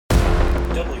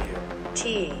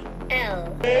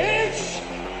W-T-L. It's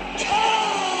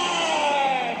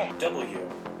time!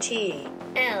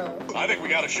 W-T-L. I think we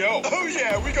got a show. Oh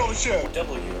yeah, we got a show.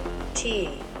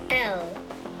 W-T-L.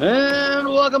 And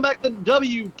welcome back to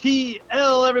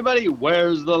WTL, everybody.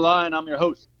 Where's the line? I'm your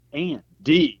host,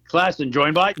 Andy Klassen,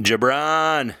 joined by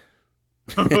Jabron.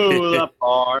 the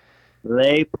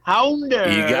Parlay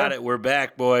Pounder. You got it. We're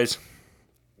back, boys.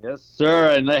 Yes,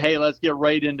 sir. And hey, let's get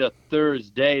right into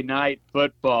Thursday night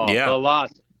football. Yeah. The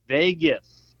Las Vegas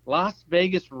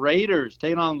Raiders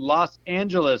taking on Los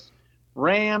Angeles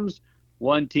Rams.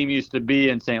 One team used to be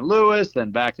in St. Louis,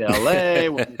 then back to L.A.,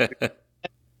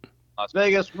 Las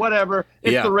Vegas, whatever.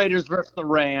 It's the Raiders versus the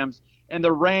Rams, and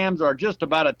the Rams are just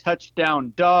about a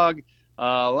touchdown dog,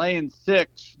 laying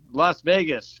 6. Las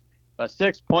Vegas, a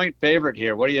 6-point favorite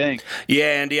here. What do you think?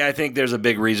 Yeah, Andy, I think there's a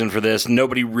big reason for this.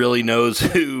 Nobody really knows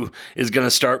who is going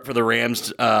to start for the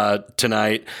Rams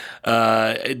tonight.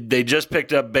 They just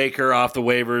picked up Baker off the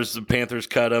waivers. The Panthers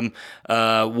cut him.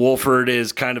 Wolford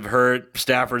is kind of hurt.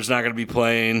 Stafford's not going to be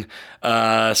playing.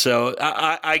 So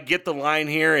I get the line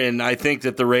here, and I think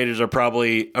that the Raiders are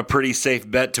probably a pretty safe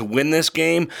bet to win this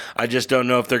game. I just don't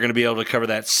know if they're going to be able to cover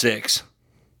that 6.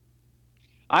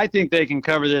 I think they can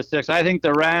cover this 6. I think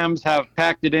the Rams have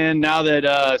packed it in now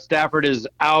that Stafford is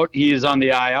out. He is on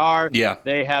the IR. Yeah.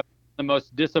 They have the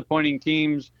most disappointing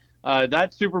teams.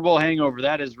 That Super Bowl hangover,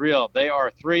 that is real. They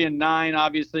are 3-9,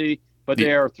 obviously, but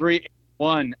they are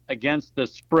 3-1 against the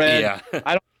spread. Yeah.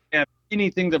 I don't have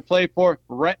anything to play for.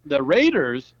 The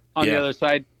Raiders, on the other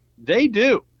side, they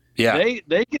do. Yeah.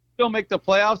 They can still make the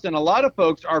playoffs, and a lot of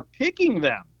folks are picking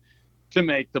them to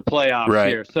make the playoffs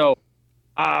here. So,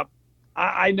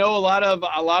 I know a lot of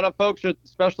folks,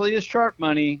 especially as sharp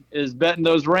money, is betting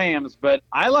those Rams, but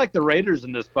I like the Raiders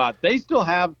in this spot. They still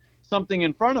have something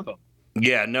in front of them.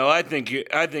 Yeah, no, I think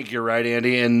you're right,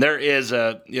 Andy, and there is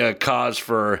a cause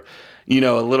for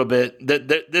a little bit.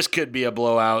 This could be a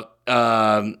blowout, in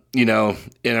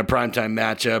a primetime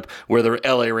matchup where the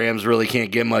LA Rams really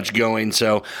can't get much going.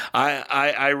 So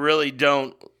I really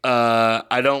don't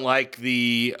like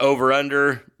the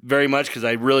over/under very much because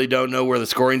I really don't know where the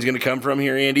scoring is going to come from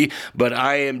here, Andy. But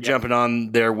I am jumping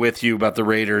on there with you about the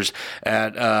Raiders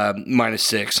at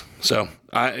 -6. So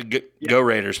go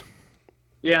Raiders.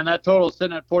 Yeah, and that total is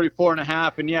sitting at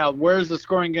 44.5. And where's the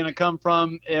scoring going to come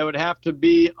from? It would have to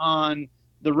be on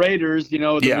the Raiders. The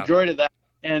majority of that,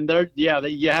 and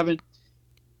you haven't.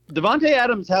 Devontae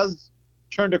Adams has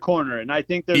turned a corner, and I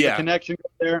think there's a connection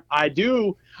there.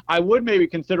 I would maybe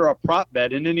consider a prop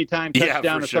bet, and anytime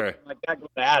touchdown or something like that, go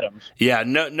to Adams. Yeah,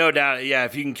 no doubt. Yeah,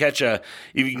 if you can catch a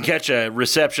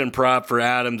reception prop for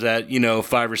Adams at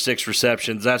 5 or 6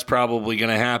 receptions, that's probably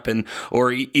going to happen.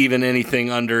 Or even anything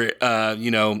under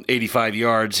 85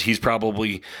 yards, he's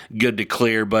probably good to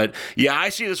clear. But yeah, I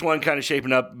see this one kind of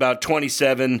shaping up about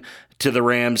 27 to the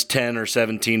Rams, 10 or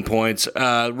 17 points.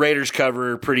 Raiders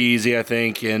cover pretty easy, I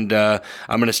think, and I'm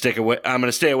going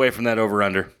to stay away from that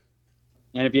over/under.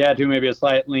 And if you had to, maybe a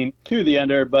slight lean to the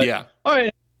under. But all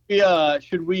right,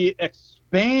 should we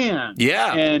expand?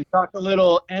 Yeah. And talk a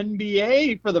little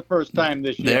NBA for the first time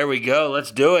this year? There we go.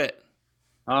 Let's do it.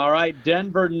 All right,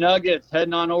 Denver Nuggets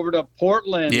heading on over to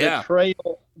Portland. The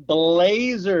Trail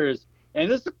Blazers, and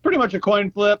this is pretty much a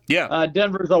coin flip. Yeah.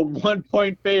 Denver's a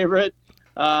 1-point favorite.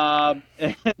 And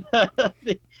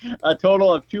a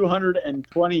total of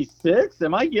 226.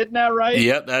 Am I getting that right?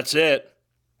 Yep, that's it.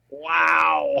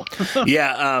 Wow.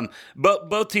 But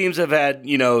both teams have had,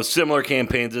 similar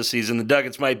campaigns this season. The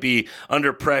Nuggets might be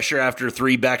under pressure after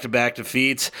 3 back-to-back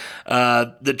defeats.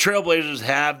 The Trailblazers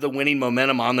have the winning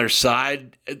momentum on their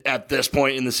side at this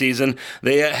point in the season.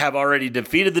 They have already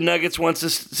defeated the Nuggets once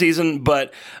this season,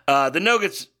 but the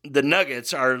Nuggets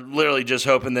are literally just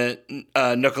hoping that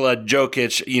Nikola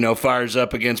Jokic, fires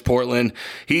up against Portland.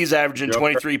 He's averaging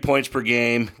 23 points per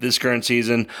game this current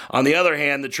season. On the other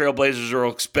hand, the Trailblazers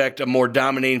will expect a more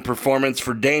dominating performance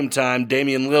for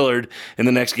Damian Lillard in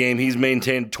the next game. He's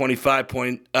maintained 25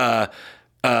 points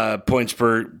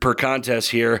per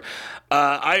contest here.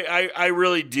 I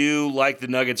really do like the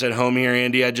Nuggets at home here,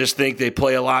 Andy. I just think they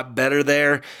play a lot better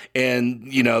there,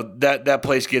 and that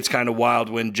place gets kind of wild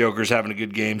when Joker's having a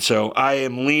good game. So I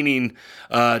am leaning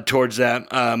towards that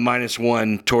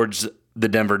 -1 towards the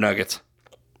Denver Nuggets.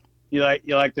 You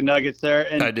like the Nuggets there?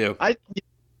 And I do.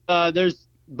 There's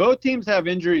both teams have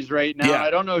injuries right now. Yeah. I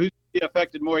don't know who's going to be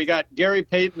affected more. You got Gary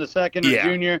Payton II, a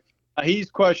junior. He's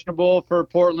questionable for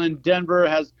Portland. Denver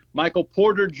has Michael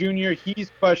Porter Jr. He's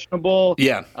questionable.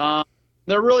 Yeah.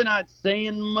 They're really not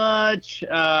saying much.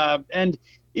 And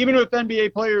even if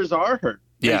NBA players are hurt,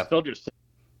 they still just say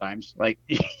sometimes. Like,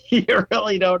 you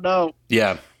really don't know.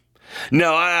 Yeah.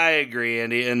 No, I agree,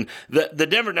 Andy. And the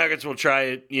Denver Nuggets will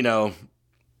try, to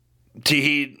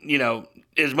heat,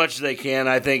 as much as they can.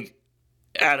 I think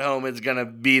at home is going to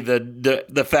be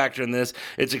the factor in this.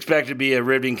 It's expected to be a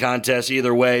riveting contest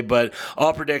either way, but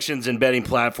all predictions and betting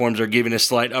platforms are giving a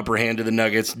slight upper hand to the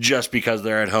Nuggets just because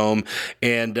they're at home,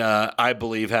 and I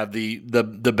believe have the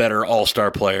better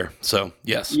all-star player. So,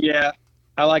 yes. Yeah,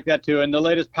 I like that too. And the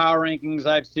latest power rankings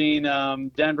I've seen,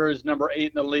 Denver is number 8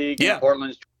 in the league. Yeah. And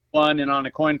Portland's 1, and on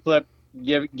a coin flip,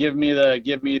 give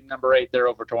me number 8 there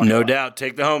over 20. No doubt.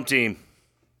 Take the home team.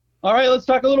 All right, let's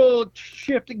talk a little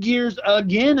shift gears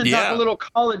again and talk a little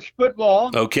college football.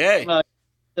 Okay.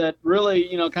 That really,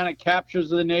 kind of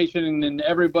captures the nation and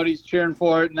everybody's cheering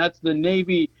for it. And that's the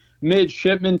Navy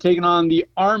midshipmen taking on the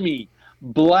Army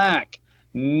Black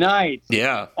Knights.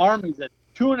 Yeah. Army's a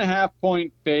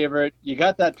 2.5-point favorite. You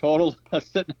got that total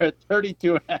sitting there at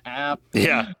 32.5.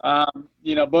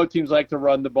 Yeah. Both teams like to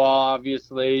run the ball,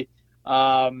 obviously.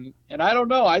 And I don't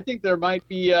know. I think there might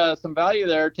be some value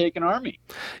there taking Army.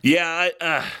 Yeah,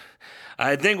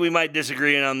 I think we might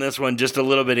disagree on this one just a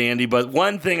little bit, Andy. But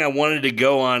one thing I wanted to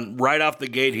go on right off the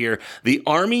gate here, the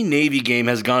Army-Navy game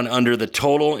has gone under the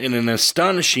total in an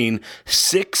astonishing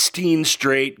 16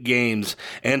 straight games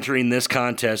entering this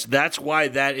contest. That's why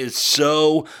that is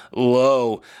so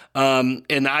low.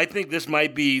 And I think this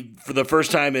might be for the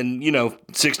first time in,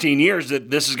 16 years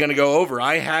that this is going to go over.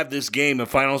 I have this game, a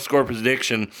final score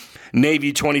prediction,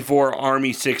 Navy 24,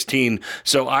 Army 16.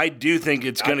 So I do think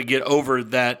it's going to get over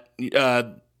that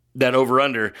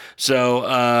over-under.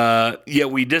 So,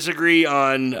 we disagree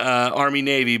on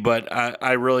Army-Navy, but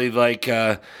I really like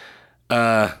the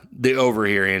over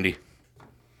here, Andy.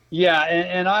 Yeah,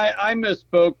 and I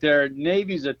misspoke there.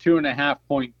 Navy's a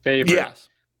 2.5-point favorite. Yes.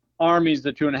 Army's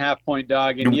the 2.5-point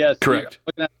dog. And yes, correct.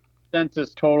 Looking at the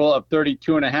census total of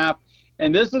 32.5.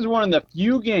 And this is one of the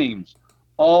few games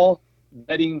all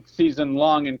betting season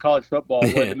long in college football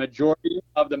where the majority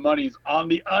of the money's on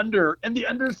the under, and the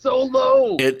under's so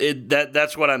low.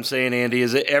 That's what I'm saying, Andy,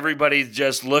 is that everybody's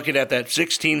just looking at that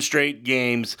 16 straight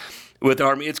games with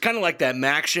Army. It's kind of like that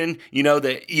Maction,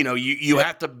 you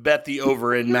have to bet the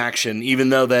over in Maction, even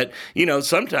though that,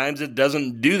 sometimes it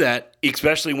doesn't do that,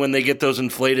 especially when they get those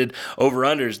inflated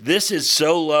over-unders. This is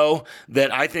so low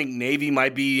that I think Navy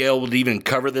might be able to even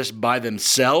cover this by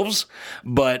themselves,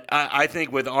 but I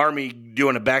think with Army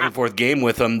doing a back-and-forth game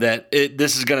with them, that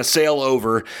this is going to sail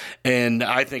over, and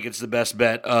I think it's the best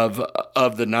bet of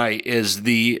the night is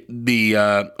the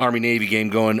Army-Navy game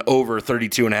going over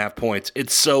 32.5 points.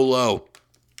 It's so low.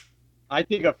 I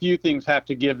think a few things have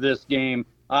to give this game.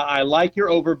 I like your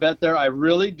over bet there. I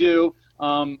really do.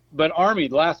 But Army,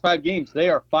 the last 5 games, they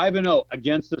are 5-0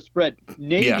 against the spread.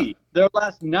 Navy, their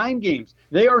last 9 games,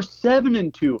 they are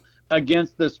 7-2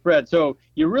 against the spread. So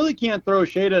you really can't throw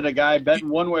shade at a guy betting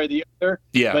one way or the other.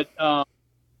 Yeah. But, I'm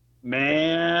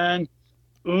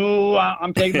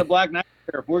taking the Black Knights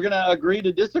here. We're going to agree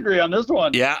to disagree on this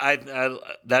one. Yeah, I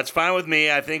that's fine with me.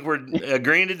 I think we're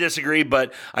agreeing to disagree,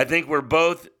 but I think we're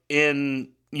both in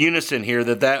unison here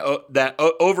that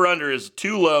over-under is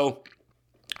too low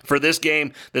for this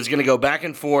game that's going to go back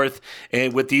and forth,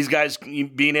 and with these guys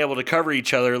being able to cover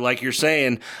each other, like you're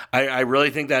saying, I really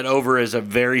think that over is a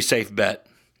very safe bet.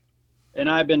 And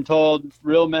I've been told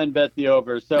real men bet the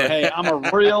over. So, hey, I'm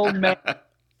a real man.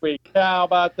 How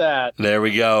about that? There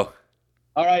we go.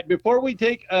 All right, before we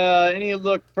take any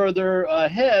look further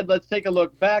ahead, let's take a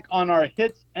look back on our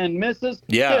hits and misses.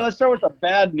 Yeah. Okay, let's start with the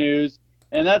bad news,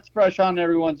 and that's fresh on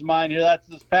everyone's mind here. That's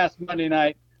this past Monday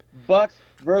night, Bucks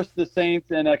versus the Saints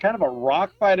in a kind of a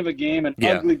rock fight of a game, an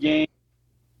ugly game.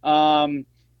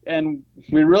 And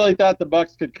we really thought the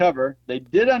Bucks could cover. They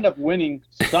did end up winning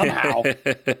somehow.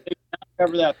 They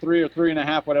cover that 3 or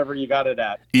 3.5, whatever you got it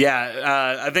at.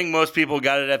 Yeah, I think most people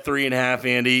got it at 3.5,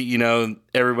 Andy.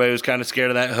 Everybody was kind of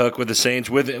scared of that hook with the Saints,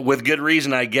 with good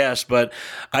reason, I guess. But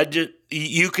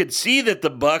you could see that the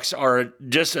Bucks are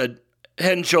just a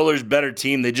head and shoulders better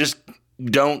team. They just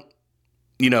don't.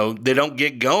 They don't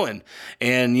get going.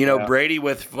 And, Brady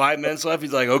with 5 minutes left,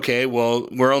 he's like, okay, well,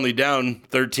 we're only down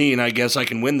 13. I guess I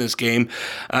can win this game.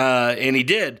 And he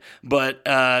did. But,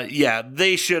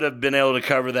 they should have been able to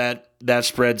cover that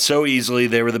spread so easily.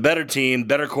 They were the better team,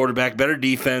 better quarterback, better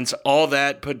defense, all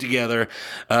that put together.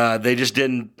 They just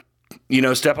didn't,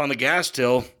 step on the gas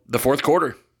till the fourth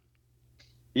quarter.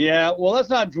 Yeah, well, let's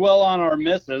not dwell on our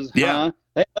misses. Yeah.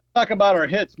 Hey, let's talk about our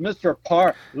hits. Mr.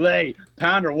 Parlay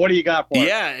Pounder, what do you got for us?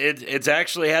 Yeah, it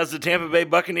actually has the Tampa Bay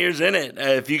Buccaneers in it.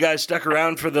 If you guys stuck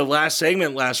around for the last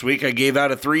segment last week, I gave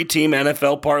out a 3-team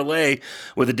NFL parlay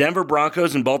with the Denver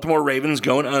Broncos and Baltimore Ravens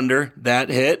going under. That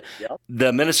hit. Yep.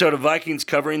 The Minnesota Vikings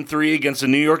covering 3 against the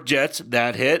New York Jets.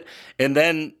 That hit. And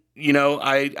then,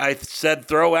 I said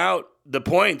throw out the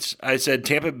points. I said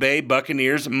Tampa Bay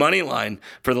Buccaneers money line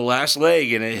for the last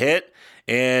leg, and it hit.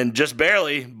 And just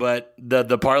barely, but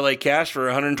the parlay cash for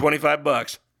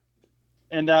 $125.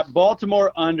 And that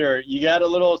Baltimore under, you got a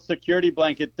little security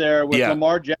blanket there with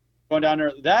Lamar Jackson going down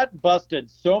there. That busted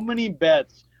so many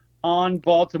bets on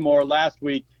Baltimore last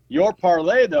week. Your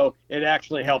parlay, though, it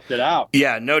actually helped it out.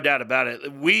 Yeah, no doubt about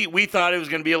it. We thought it was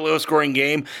going to be a low-scoring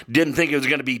game. Didn't think it was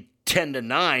going to be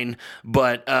 10-9,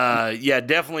 but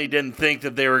definitely didn't think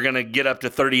that they were going to get up to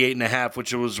 38.5,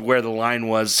 which was where the line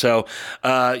was. So,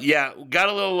 got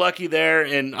a little lucky there,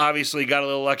 and obviously got a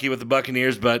little lucky with the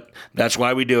Buccaneers, but that's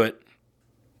why we do it.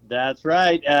 That's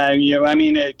right.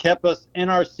 It kept us in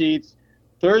our seats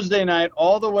Thursday night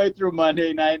all the way through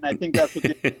Monday night, and I think that's what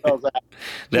the NFL's at.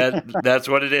 That's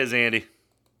what it is, Andy.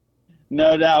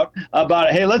 No doubt about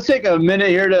it. Hey, let's take a minute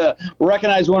here to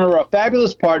recognize one of our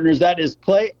fabulous partners. That is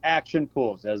Play Action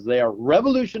Pools, as they are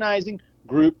revolutionizing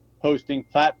group hosting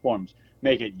platforms.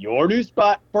 Make it your new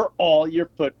spot for all your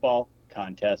football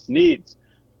contest needs.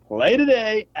 Play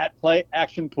today at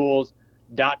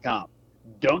playactionpools.com.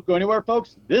 Don't go anywhere,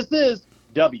 folks. This is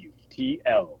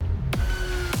WTL.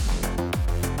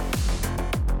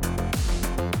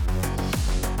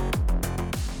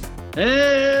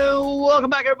 And welcome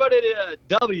back, everybody, to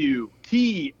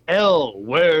WTL.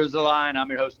 Where's the line? I'm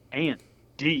your host,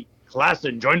 Andy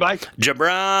Klassen, joined by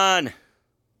Jabron,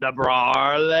 the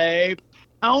Parlay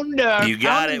Pounder. You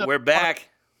got it. We're back.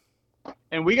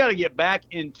 And we got to get back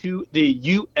into the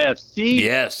UFC.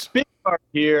 Yes. Big part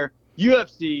here,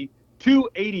 UFC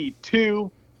 282.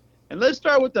 And let's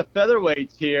start with the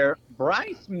featherweights here.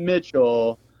 Bryce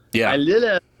Mitchell,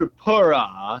 Ankalaev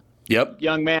Tripura,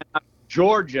 young man out of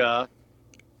Georgia,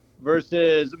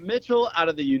 versus Mitchell out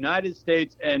of the United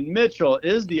States. And Mitchell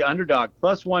is the underdog,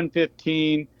 plus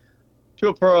 115.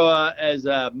 Tripura as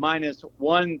a minus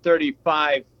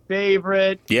 135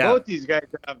 favorite. Yeah. Both these guys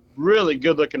have really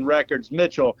good-looking records.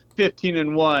 Mitchell,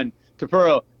 15-1.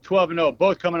 Tripura, 12-0.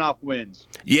 Both coming off wins.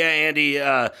 Yeah, Andy.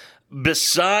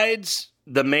 Besides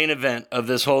the main event of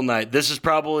this whole night, this is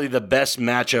probably the best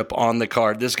matchup on the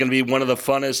card. This is going to be one of the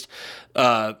funnest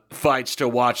fights to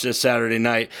watch this Saturday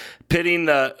night. Pitting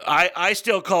I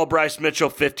still call Bryce Mitchell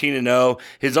 15-0.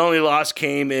 His only loss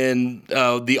came in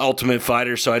the Ultimate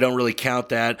Fighter, so I don't really count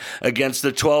that, against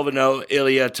the 12-0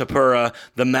 Ilia Topuria,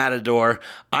 the Matador.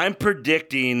 I'm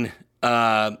predicting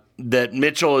that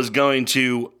Mitchell is going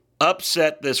to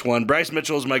upset this one. Bryce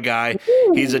Mitchell is my guy.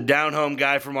 He's a down-home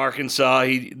guy from Arkansas.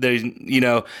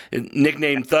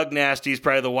 Nicknamed Thug Nasty. He's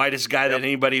probably the whitest guy that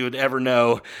anybody would ever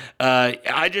know.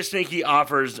 I just think he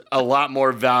offers a lot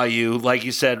more value, like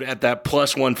you said, at that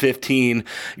plus 115,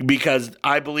 because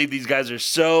I believe these guys are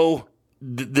so –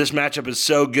 this matchup is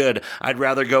so good. I'd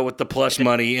rather go with the plus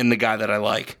money in the guy that I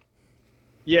like.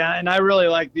 Yeah, and I really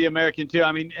like the American, too.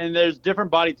 I mean, and there's different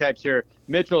body types here.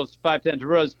 Mitchell's 5'10",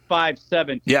 Tarura's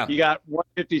 5'7". Yeah. You got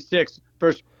 156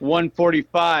 versus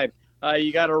 145.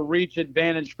 You got a reach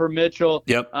advantage for Mitchell.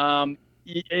 Yep. And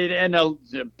a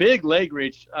big leg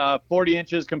reach, 40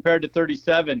 inches compared to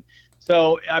 37.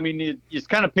 So, I mean, you just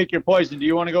kind of pick your poison. Do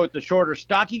you want to go with the shorter,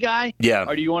 stocky guy? Yeah.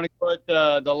 Or do you want to go with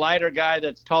the lighter guy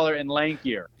that's taller and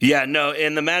lankier? Yeah, no,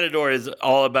 and the Matador is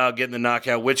all about getting the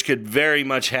knockout, which could very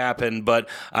much happen, but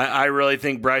I really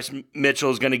think Bryce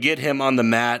Mitchell is going to get him on the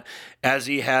mat, as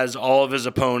he has all of his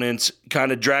opponents,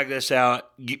 kind of drag this out,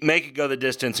 make it go the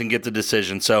distance, and get the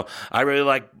decision. So I really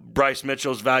like Bryce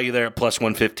Mitchell's value there at plus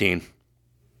 115.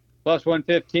 Plus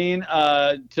 115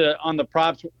 on the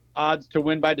props. Odds to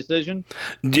win by decision?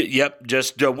 Yep,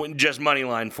 just money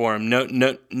line for him. No,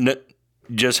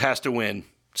 just has to win.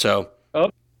 So.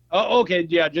 Oh, okay,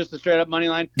 yeah, just a straight up money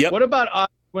line. Yep. What about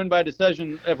odds to win by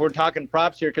decision if we're talking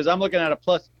props here? Because I'm looking at a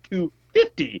plus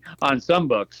 250 on some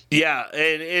books. Yeah,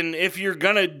 and if you're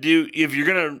gonna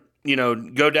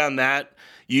go down that,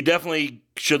 you definitely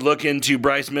should look into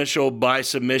Bryce Mitchell by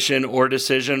submission or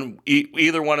decision.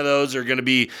 Either one of those are going to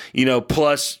be,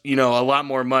 plus, a lot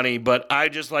more money. But I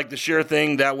just like the sure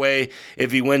thing. That way,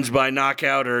 if he wins by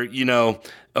knockout or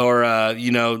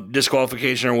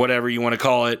disqualification or whatever you want to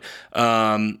call it,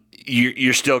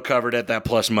 you're still covered at that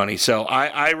plus money. So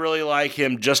I really like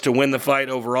him just to win the fight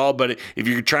overall. But if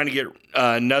you're trying to get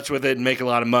nuts with it and make a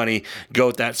lot of money, go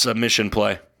with that submission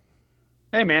play.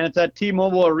 Hey, man, it's at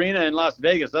T-Mobile Arena in Las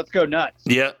Vegas. Let's go nuts.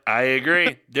 Yeah, I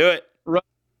agree. Do it.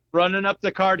 Running up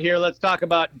the card here, let's talk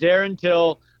about Darren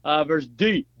Till versus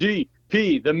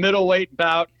DDP, the middleweight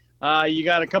bout. You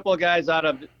got a couple of guys out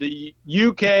of the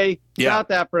UK,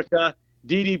 South Africa.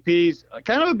 DDP's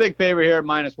kind of a big favorite here at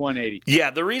minus 180.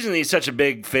 Yeah, the reason he's such a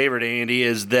big favorite, Andy,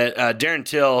 is that Darren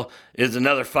Till is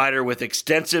another fighter with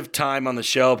extensive time on the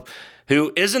shelf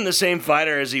who isn't the same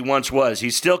fighter as he once was.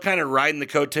 He's still kind of riding the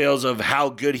coattails of how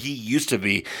good he used to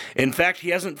be. In fact, he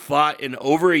hasn't fought in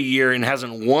over a year and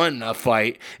hasn't won a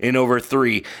fight in over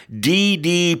 3.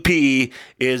 DDP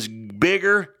is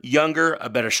bigger, younger, a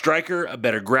better striker, a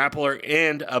better grappler,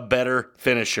 and a better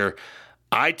finisher.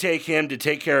 I take him to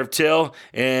take care of Till,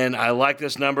 and I like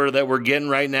this number that we're getting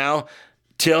right now.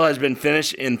 Till has been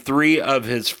finished in 3 of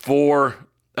his 4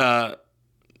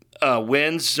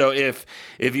 wins. So if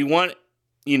you want,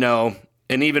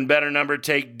 an even better number,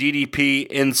 take DDP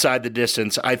inside the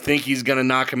distance. I think he's going to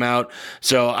knock him out.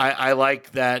 So I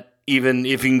like that, even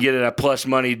if you can get it at plus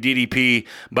money, DDP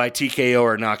by TKO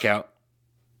or knockout.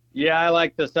 Yeah, I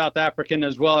like the South African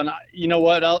as well. And you know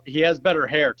what? He has better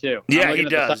hair, too. Yeah, he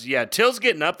does. Yeah, Till's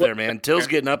getting up there, man. Till's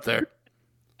getting up there.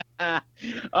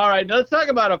 All right, let's talk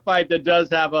about a fight that does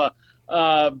have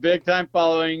a big-time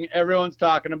following. Everyone's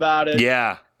talking about it.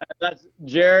 Yeah. That's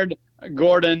Jared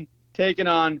Gordon taking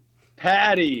on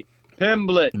Paddy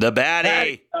Pimblett. The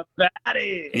Baddy. The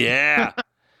Baddy. Yeah.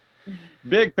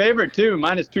 Big favorite, too,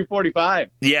 minus 245.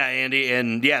 Yeah, Andy.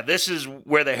 And, yeah, this is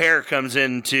where the hair comes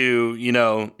into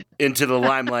the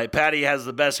limelight. Paddy has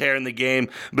the best hair in the game,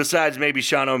 besides maybe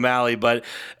Sean O'Malley. But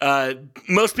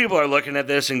most people are looking at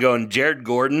this and going, Jared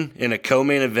Gordon in a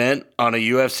co-main event on a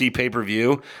UFC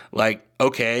pay-per-view? Like,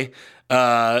 okay.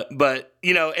 But,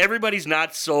 everybody's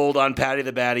not sold on Paddy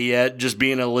the Baddy yet, just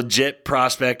being a legit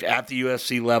prospect at the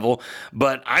UFC level.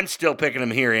 But I'm still picking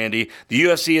him here, Andy. The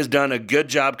UFC has done a good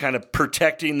job kind of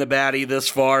protecting the Baddy this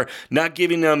far, not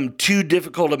giving them too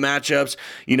difficult of matchups,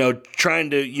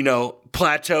 trying to,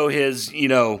 plateau his,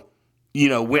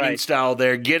 winning style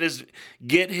there, get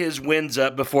his wins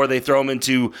up before they throw him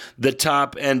into the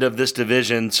top end of this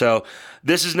division. So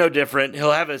this is no different.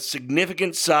 He'll have a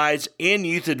significant size and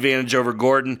youth advantage over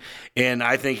Gordon, and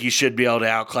I think he should be able to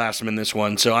outclass him in this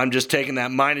one. So I'm just taking that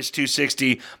minus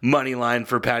 260 money line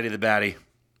for Paddy the Baddy.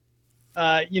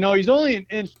 He's only an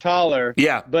inch taller.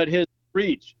 Yeah. But his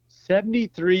reach,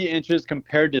 73 inches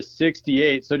compared to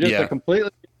 68. So just a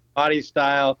completely different body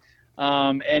style.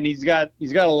 And he's got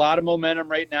a lot of momentum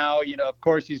right now. Of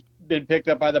course, he's been picked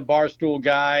up by the Barstool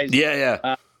guys.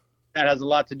 Yeah. That has a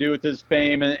lot to do with his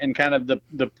fame and kind of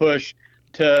the push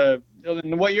to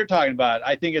what you're talking about.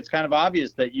 I think it's kind of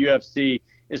obvious that UFC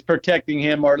is protecting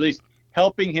him, or at least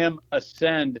helping him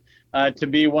ascend to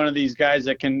be one of these guys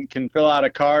that can fill out a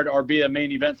card or be a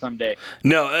main event someday.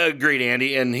 No, agreed,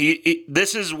 Andy. And he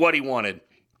this is what he wanted.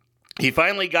 He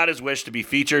finally got his wish to be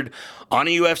featured on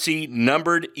a UFC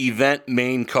numbered event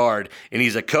main card, and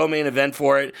he's a co-main event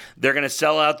for it. They're going to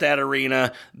sell out that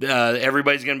arena.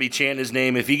 Everybody's going to be chanting his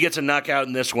name. If he gets a knockout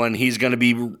in this one, he's going to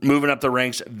be moving up the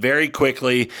ranks very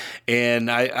quickly, and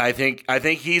I think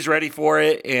he's ready for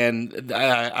it, and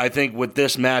I think with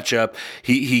this matchup,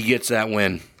 he gets that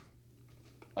win.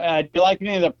 Do you like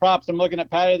any of the props? I'm looking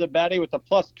at Paddy the Baddy with a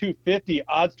plus 250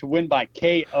 odds to win by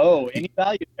KO. Any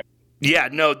value there? Yeah,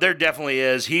 no, there definitely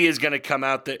is. He is going to come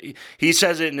out there. He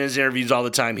says it in his interviews all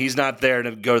the time. He's not there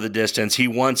to go the distance. He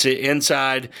wants it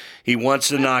inside. He wants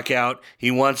the knockout. He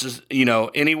wants,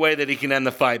 any way that he can end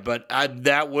the fight. But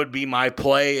that would be my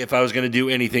play if I was going to do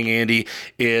anything, Andy,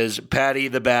 is Paddy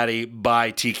the Baddy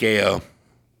by TKO.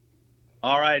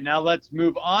 All right, now let's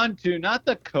move on to not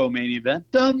the co-main event,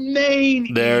 the main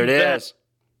event. There it is.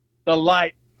 The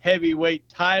light heavyweight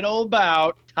title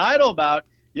bout.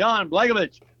 Jan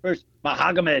Blachowicz versus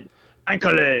Mahomed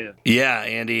Ankalaev. Yeah,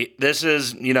 Andy. This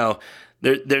is,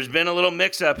 there's been a little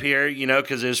mix-up here,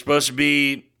 because there's supposed to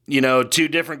be, two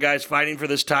different guys fighting for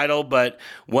this title, but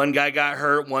one guy got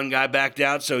hurt, one guy backed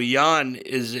out, so Jan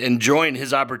is enjoying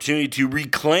his opportunity to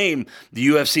reclaim the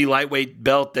UFC lightweight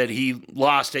belt that he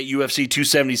lost at UFC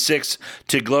 276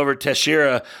 to Glover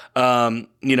Teixeira,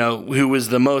 who was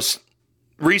the most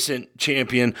recent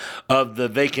champion of the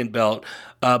vacant belt.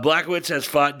 Blachowicz has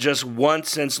fought just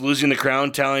once since losing the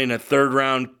crown, tallying a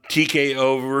third-round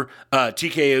TKO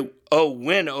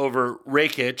win over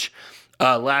Rakic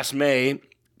last May.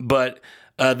 But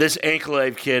this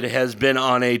Ankalaev kid has been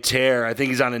on a tear. I think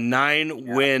he's on a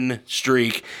 9-win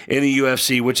streak in the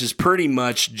UFC, which is pretty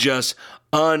much just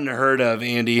unheard of,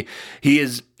 Andy. He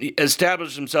has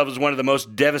established himself as one of the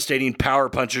most devastating power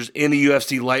punchers in the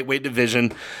UFC lightweight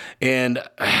division. And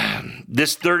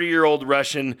this 30-year-old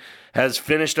Russian has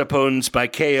finished opponents by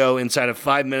KO inside of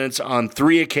 5 minutes on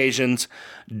 3 occasions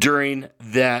during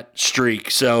that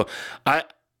streak. So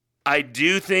I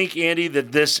do think, Andy,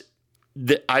 that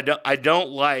I don't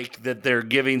like that they're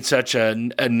giving such a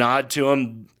nod to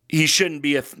him. He shouldn't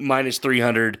be a minus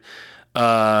 300.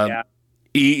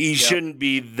 He shouldn't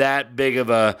be that big of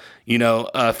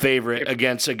a favorite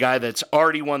against a guy that's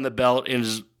already won the belt and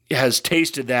has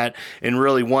tasted that and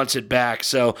really wants it back.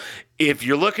 So if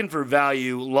you're looking for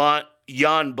value,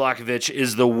 Jan Blachowicz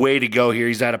is the way to go here.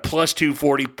 He's at a plus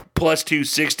 240, plus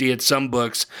 260 at some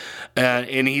books,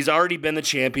 and he's already been the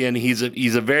champion. He's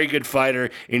a very good fighter,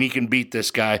 and he can beat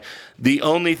this guy. The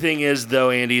only thing is, though,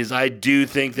 Andy, is I do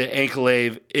think that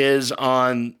Ankalaev is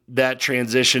on that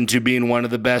transition to being one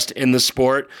of the best in the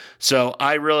sport. So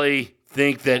I really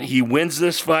think that he wins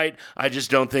this fight. I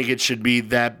just don't think it should be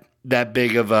that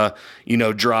big of a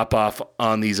drop off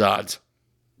on these odds.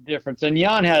 Difference. And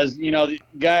Jan has, the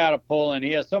guy out of Poland,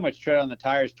 he has so much tread on the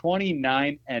tires,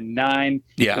 29-9.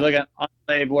 Yeah. You look at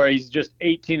Ankalaev where he's just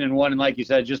 18-1, and like you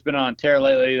said, just been on tear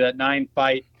lately, that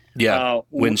 9-fight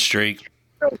win streak.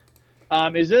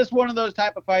 Is this one of those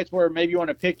type of fights where maybe you want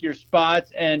to pick your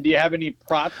spots, and do you have any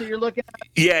props that you're looking at?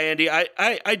 Yeah, Andy,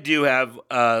 I do have,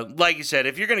 like you said,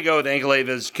 if you're going to go with Ankalaev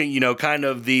as, kind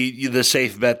of the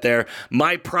safe bet there,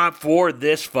 my prop for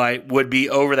this fight would be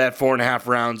over that 4.5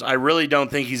 rounds. I really don't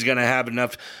think he's going to have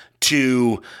enough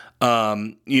to,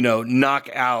 knock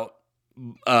out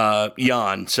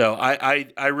Jan. So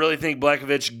I really think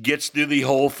Blachowicz gets through the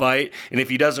whole fight, and if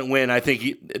he doesn't win, I think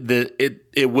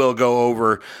it will go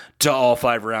over to all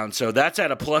 5 rounds. So that's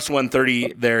at a plus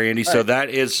 130 there, Andy. So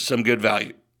that is some good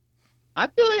value. I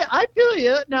feel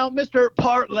you. Now, Mr.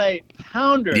 Parlay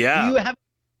Pounder, do you have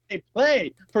a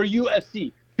play for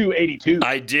UFC 282?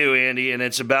 I do, Andy, and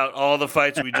it's about all the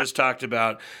fights we just talked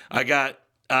about. I got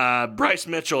Bryce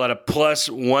Mitchell at a plus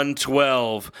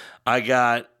 112. I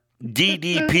got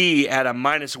DDP at a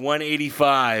minus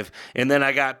 185, and then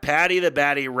I got Paddy the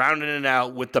Baddy rounding it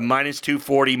out with the minus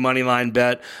 240 money line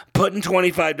bet, putting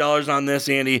 $25 on this,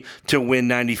 Andy, to win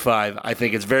 95. I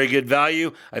think it's very good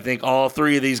value. I think all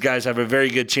 3 of these guys have a very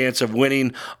good chance of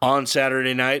winning on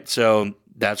Saturday night, so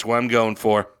that's what I'm going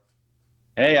for.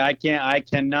 Hey, I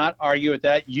cannot argue with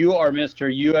that. You are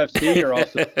Mr. UFC. You're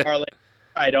also Parlay.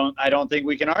 I don't think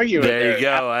we can argue with that. There you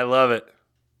go. I love it.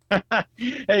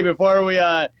 Hey, before we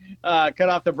cut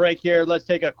off the break here, let's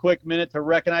take a quick minute to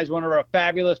recognize one of our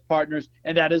fabulous partners,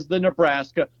 and that is the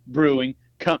Nebraska Brewing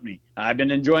Company. I've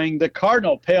been enjoying the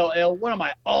Cardinal Pale Ale, one of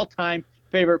my all-time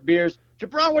favorite beers.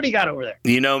 Jabron, what do you got over there?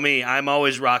 You know me. I'm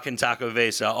always rocking Taco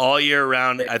Vesa all year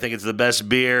round. I think it's the best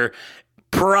beer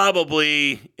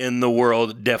probably in the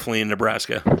world, definitely in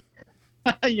Nebraska.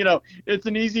 It's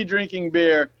an easy drinking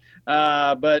beer,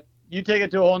 but you take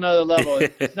it to a whole nother level.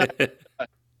 It's not,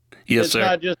 yes, sir. It's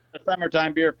not just a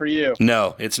summertime beer for you.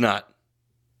 No, it's not.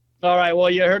 All right, well,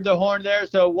 you heard the horn there,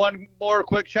 so one more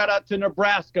quick shout-out to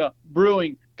Nebraska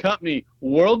Brewing Company.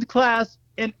 World class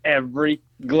in every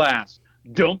glass.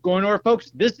 Don't go anywhere,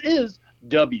 folks. This is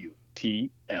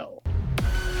WTL.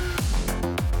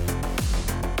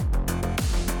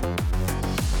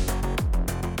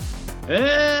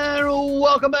 And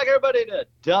welcome back, everybody, to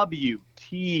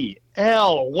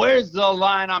WTL. Where's the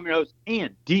line? I'm your host,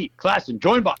 Andy Klassen,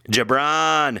 joined by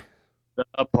Jabron,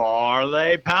 the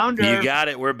Parlay Pounder. You got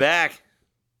it. We're back.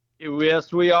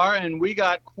 Yes, we are, and we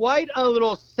got quite a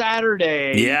little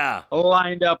Saturday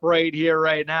lined up right here,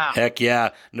 right now. Heck yeah.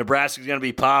 Nebraska's going to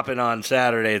be popping on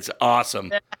Saturday. It's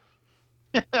awesome.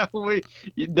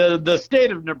 The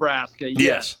state of Nebraska,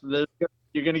 yes.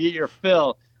 You're going to get your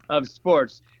fill of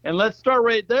sports. And let's start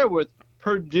right there with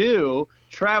Purdue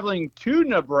traveling to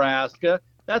Nebraska.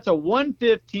 That's a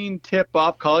 1:15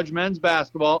 tip-off, college men's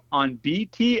basketball on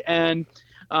BTN.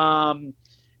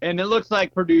 And it looks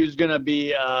like Purdue's going to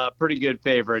be a pretty good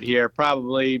favorite here,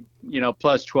 probably,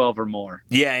 plus 12 or more.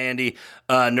 Yeah, Andy.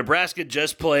 Nebraska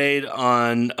just played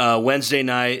on Wednesday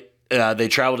night. They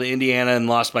traveled to Indiana and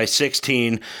lost by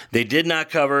 16. They did not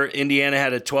cover. Indiana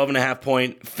had a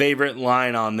 12.5-point favorite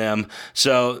line on them.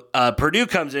 So Purdue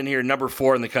comes in here number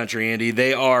 4 in the country, Andy.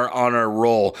 They are on a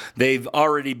roll. They've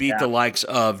already beat the likes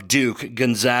of Duke,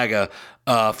 Gonzaga,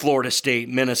 Florida State,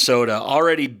 Minnesota,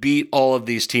 already beat all of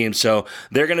these teams. So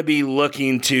they're going to be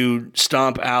looking to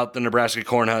stomp out the Nebraska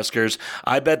Cornhuskers.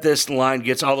 I bet this line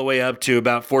gets all the way up to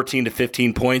about 14 to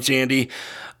 15 points, Andy.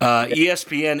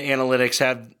 ESPN analytics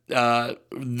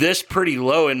this pretty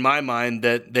low in my mind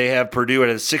that they have Purdue at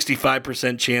a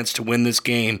 65% chance to win this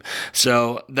game.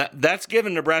 So that's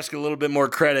giving Nebraska a little bit more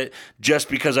credit just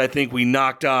because I think we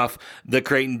knocked off the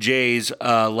Creighton Jays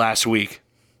last week.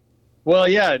 Well,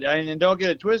 yeah, and don't get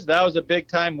it twisted. That was a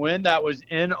big-time win. That was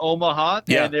in Omaha,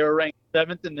 and they were ranked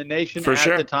 7th in the nation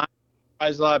at the time.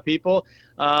 Surprised a lot of people.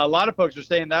 A lot of folks are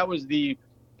saying that was the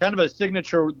kind of a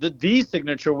signature, the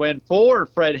signature win for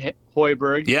Fred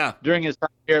Hoiberg during his time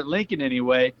here at Lincoln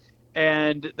anyway.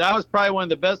 And that was probably one of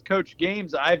the best coach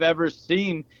games I've ever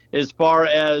seen as far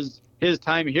as his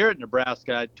time here at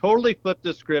Nebraska. Totally flipped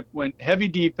the script, went heavy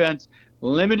defense,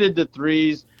 limited the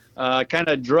threes, kind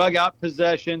of drug out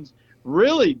possessions,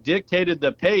 really dictated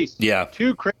the pace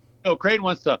to Creighton. Creighton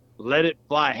wants to let it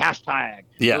fly,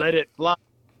 let it fly.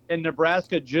 And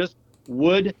Nebraska just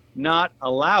would not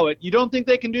allow it. You don't think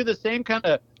they can do the same kind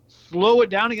of slow it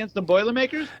down against the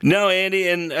Boilermakers? No, Andy,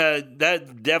 and that's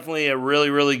definitely a really,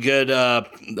 really good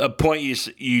point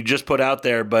you just put out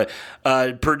there. But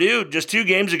Purdue, just 2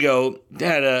 games ago,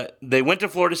 they went to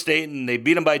Florida State and they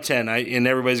beat them by 10. And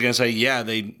everybody's going to say,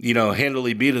 they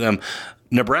handily beat them.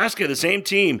 Nebraska, the same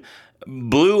team,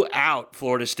 blew out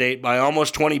Florida State by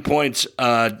almost 20 points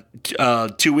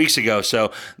 2 weeks ago.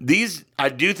 So I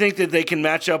do think that they can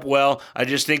match up well. I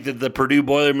just think that the Purdue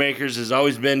Boilermakers has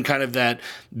always been kind of that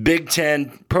Big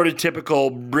Ten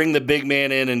prototypical bring the big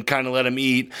man in and kind of let him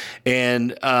eat.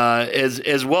 And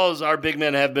as well as our big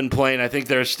men have been playing, I think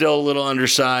they're still a little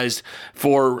undersized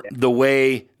for the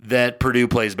way that Purdue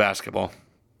plays basketball.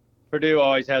 Purdue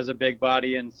always has a big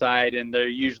body inside, and they're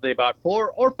usually about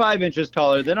 4 or 5 inches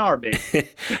taller than our big.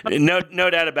 No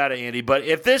doubt about it, Andy. But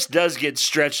if this does get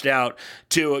stretched out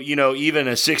to, even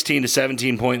a 16 to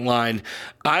 17 point line,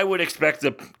 I would expect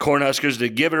the Cornhuskers to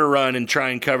give it a run and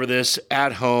try and cover this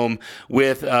at home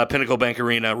with Pinnacle Bank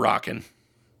Arena rocking.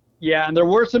 Yeah, and there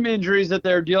were some injuries that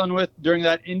they're dealing with during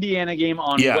that Indiana game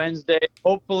on Wednesday.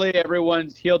 Hopefully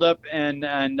everyone's healed up and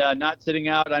not sitting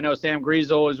out. I know Sam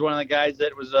Griesel was one of the guys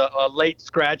that was a late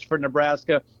scratch for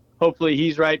Nebraska. Hopefully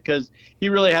he's right because he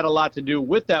really had a lot to do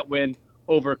with that win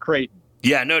over Creighton.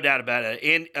 Yeah, no doubt about it.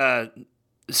 And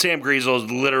Sam Griesel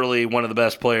is literally one of the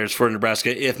best players for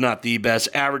Nebraska, if not the best,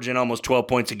 averaging almost 12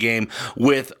 points a game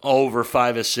with over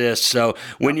 5 assists. So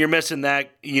when you're missing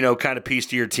that, kind of piece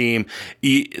to your team,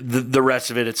 the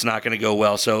rest of it's not going to go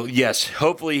well. So, yes,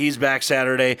 hopefully he's back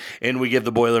Saturday and we give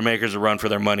the Boilermakers a run for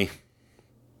their money.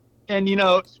 And,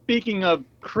 speaking of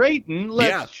Creighton,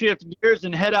 let's shift gears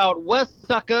and head out west,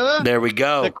 sucker. There we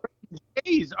go. The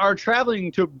Jays are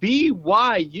traveling to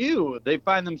BYU. They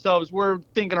find themselves, we're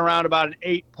thinking around about an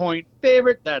 8-point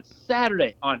favorite. That's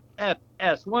Saturday on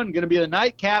FS1. Going to be the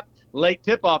nightcap. Late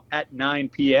tip-off at 9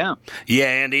 p.m. Yeah,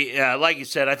 Andy, like you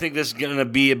said, I think this is going to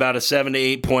be about a 7 to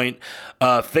 8 point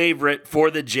favorite for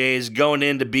the Jays going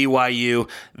into BYU.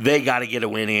 They got to get a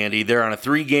win, Andy. They're on a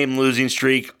 3-game losing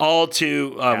streak.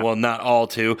 Well, not all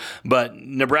 2, but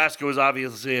Nebraska was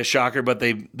obviously a shocker, but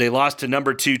they lost to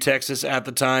number 2 Texas at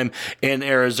the time and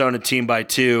Arizona team by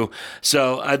 2.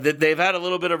 So they've had a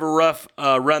little bit of a rough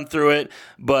run through it,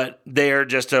 but they are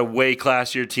just a way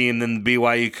classier team than the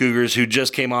BYU Cougars, who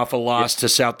just came off a loss to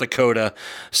South Dakota.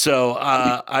 So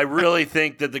I really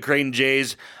think that the Creighton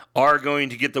Jays are going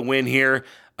to get the win here.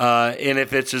 And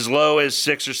if it's as low as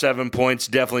 6 or 7 points,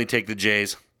 definitely take the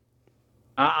Jays.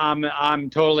 I'm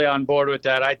totally on board with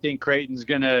that. I think Creighton's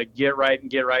going to get right in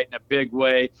a big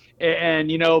way. And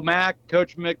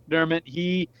Coach McDermott,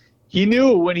 he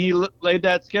knew when he laid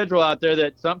that schedule out there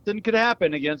that something could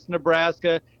happen against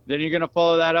Nebraska. Then you're going to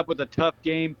follow that up with a tough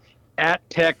game at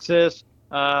Texas.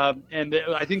 And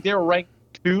I think they were ranked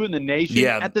 2 in the nation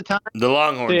at the time. The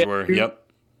Longhorns were, yep.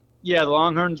 Yeah, the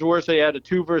Longhorns were, so you had a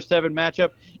 2-7 matchup.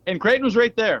 And Creighton was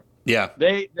right there. Yeah.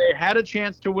 They had a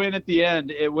chance to win at the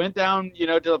end. It went down,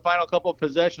 to the final couple of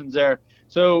possessions there.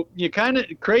 So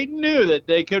Creighton knew that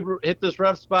they could hit this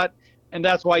rough spot, and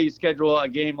that's why you schedule a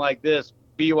game like this.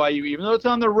 BYU, even though it's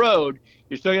on the road,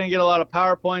 you're still going to get a lot of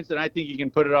power points, and I think you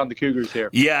can put it on the Cougars here.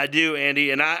 Yeah, I do,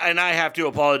 Andy, and I have to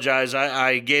apologize.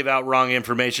 I gave out wrong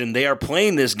information. They are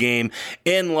playing this game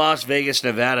in Las Vegas,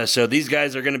 Nevada, so these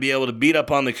guys are going to be able to beat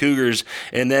up on the Cougars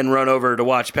and then run over to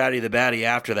watch Paddy the Baddy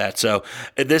after that. So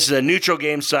this is a neutral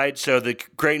game site, so the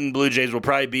Creighton Blue Jays will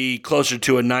probably be closer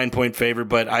to a 9-point favorite,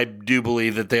 but I do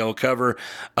believe that they'll cover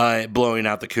blowing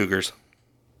out the Cougars.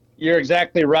 You're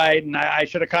exactly right, and I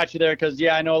should have caught you there because,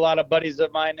 I know a lot of buddies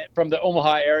of mine from the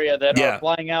Omaha area that are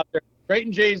flying out there.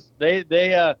 Creighton Jays,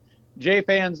 Jay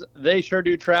fans, they sure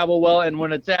do travel well, and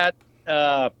when it's at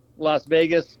Las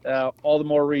Vegas, all the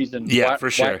more reason. Yeah, for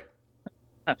sure.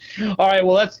 All right,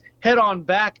 well, let's head on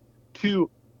back to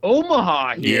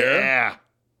Omaha here. Yeah.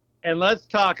 and let's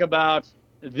talk about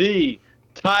the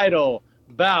title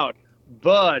bout.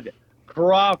 Bud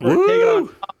Crawford taking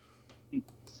on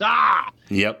Sa.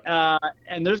 Yep.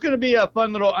 And there's going to be a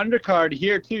fun little undercard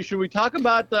here, too. Should we talk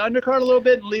about the undercard a little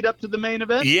bit and lead up to the main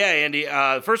event? Yeah, Andy.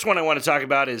 First one I want to talk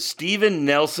about is Steven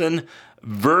Nelson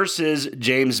versus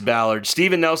James Ballard.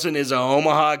 Steven Nelson is an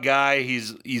Omaha guy.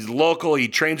 He's local. He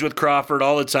trains with Crawford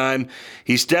all the time.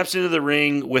 He steps into the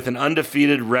ring with an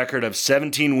undefeated record of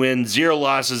 17 wins, 0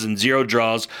 losses, and 0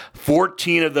 draws.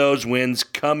 14 of those wins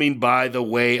coming by the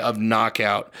way of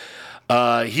knockout.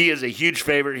 He is a huge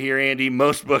favorite here, Andy.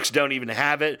 Most books don't even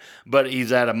have it, but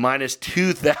he's at a minus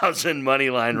 2,000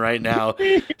 money line right now.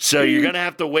 So you're going to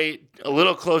have to wait a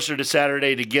little closer to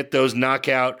Saturday to get those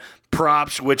knockout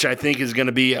props, which I think is going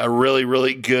to be a really,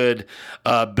 really good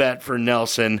bet for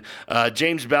Nelson.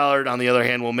 James Ballard, on the other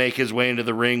hand, will make his way into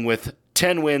the ring with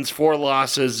 10 wins, 4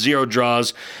 losses, 0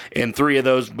 draws, and 3 of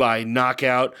those by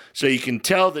knockout. So you can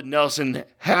tell that Nelson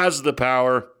has the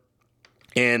power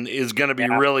and is going to be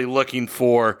really looking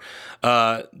for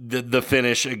the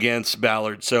finish against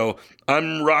Ballard. So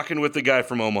I'm rocking with the guy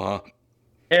from Omaha.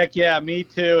 Heck yeah, me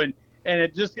too. And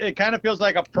it kind of feels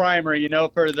like a primer,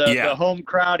 for the home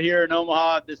crowd here in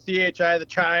Omaha. The CHI, the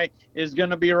Chai, is going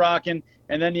to be rocking.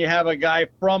 And then you have a guy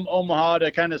from Omaha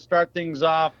to kind of start things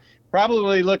off.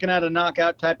 Probably looking at a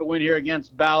knockout type of win here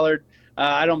against Ballard.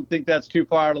 I don't think that's too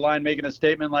far out of line making a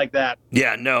statement like that.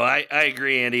 Yeah, no, I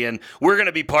agree, Andy. And we're going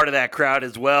to be part of that crowd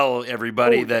as well,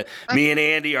 everybody. That me and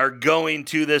Andy are going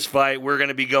to this fight. We're going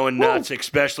to be going nuts,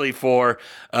 especially for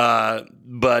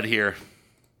Bud here.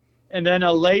 And then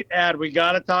a late ad. We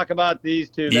got to talk about these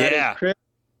two. That is Cris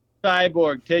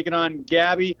Cyborg taking on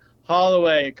Gabrielle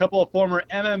Holloway, a couple of former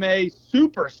MMA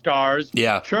superstars,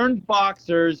 turned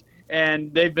boxers.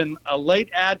 And they've been a late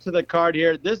add to the card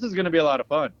here. This is going to be a lot of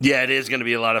fun. Yeah, it is going to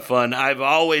be a lot of fun. I've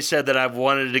always said that I've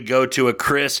wanted to go to a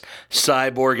Cris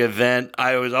Cyborg event.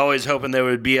 I was always hoping there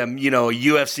would be a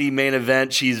UFC main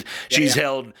event. She's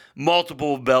held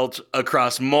multiple belts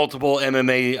across multiple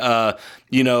MMA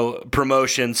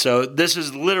promotions. So this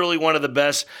is literally one of the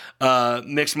best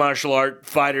mixed martial art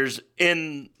fighters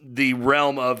in the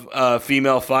realm of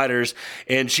female fighters,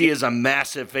 and she is a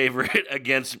massive favorite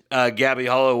against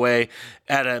Gabrielle Holloway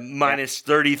at a minus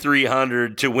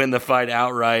 3,300 to win the fight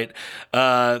outright.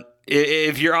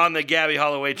 If you're on the Gabrielle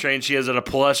Holloway train, she is at a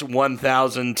plus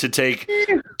 1,000 to take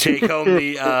home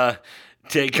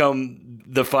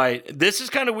the fight. This is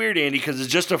kind of weird, Andy, because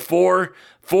it's just a four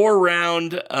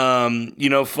round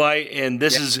fight, and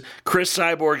this is Cris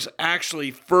Cyborg's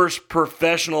actually first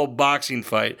professional boxing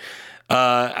fight.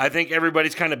 I think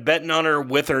everybody's kind of betting on her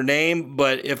with her name,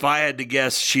 but if I had to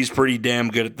guess, she's pretty damn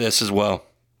good at this as well.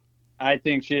 I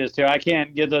think she is too. I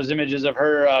can't get those images of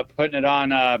her putting it on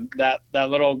that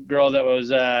little girl that was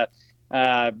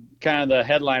kind of the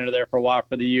headliner there for a while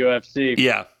for the UFC.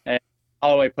 Yeah. And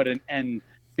Holloway put an end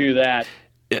to that.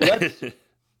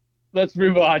 Let's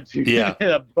move on to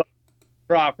the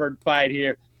Crawford fight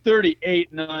here.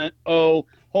 38-0.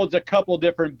 Holds a couple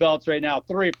different belts right now,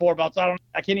 3, 4 belts. I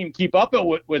can't even keep up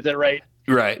with it right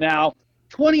now.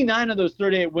 29 of those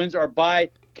 38 wins are by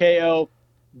KO.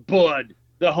 Bud,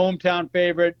 the hometown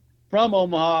favorite from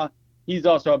Omaha. He's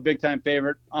also a big-time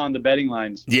favorite on the betting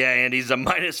lines. Yeah, and he's a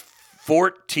minus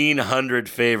 1,400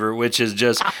 favorite, which is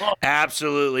just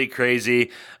absolutely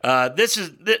crazy. This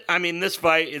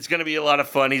fight, it's going to be a lot of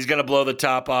fun. He's going to blow the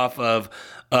top off of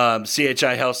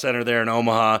CHI Health Center there in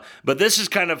Omaha. But this is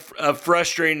kind of a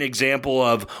frustrating example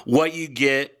of what you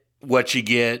get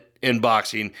in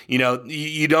boxing.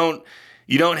 You don't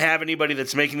have anybody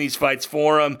that's making these fights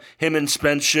for him. Him and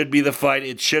Spence should be the fight.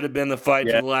 It should have been the fight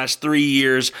for the last 3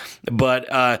 years.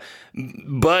 But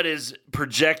Bud is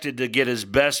projected to get his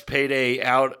best payday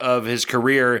out of his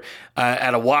career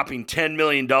at a whopping $10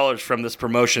 million from this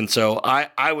promotion. So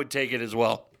I would take it as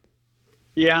well.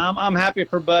 Yeah, I'm happy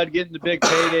for Bud getting the big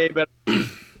payday, but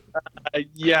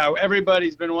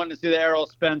everybody's been wanting to see the Errol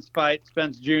Spence fight,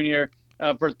 Spence Jr.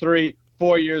 For 3-4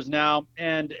 years now,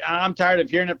 and I'm tired of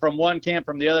hearing it from one camp,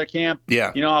 from the other camp.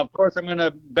 Yeah. Of course I'm going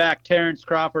to back Terrence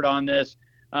Crawford on this,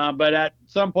 but at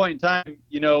some point in time,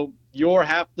 you're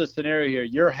half the scenario here.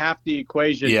 You're half the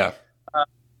equation. Yeah.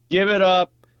 Give it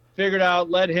up, figure it out.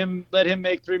 Let him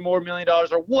make $3 more million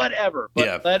or whatever.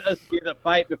 But let us see the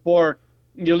fight before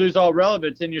you lose all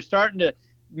relevance, and you're starting to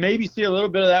maybe see a little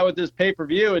bit of that with this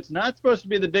pay-per-view. It's not supposed to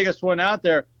be the biggest one out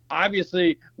there.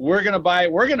 Obviously, we're going to buy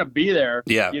it. We're going to be there.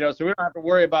 Yeah. So we don't have to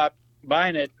worry about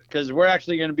buying it because we're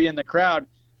actually going to be in the crowd.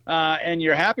 and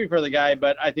you're happy for the guy,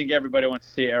 but I think everybody wants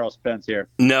to see Errol Spence here.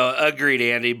 No, agreed,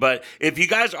 Andy. But if you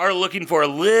guys are looking for a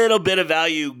little bit of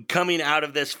value coming out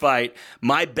of this fight,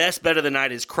 my best bet of the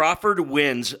night is Crawford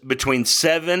wins between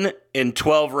 7 and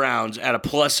 12 rounds at a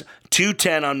plus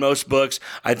 210 on most books.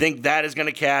 I think that is going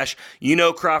to cash. You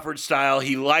know Crawford's style.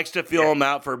 He likes to feel him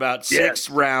out for about 6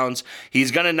 rounds.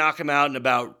 He's going to knock him out in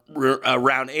about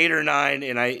round 8 or 9,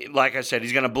 and like I said,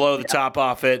 he's going to blow the top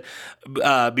off it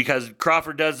because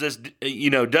Crawford does this,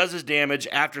 does his damage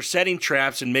after setting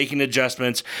traps and making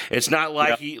adjustments. It's not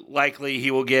likely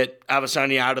he will get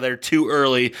Avanesyan out of there too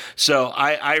early. So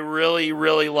I really,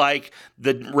 really like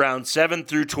the round 7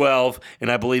 through 12, and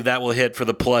I believe that will hit for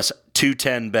the plus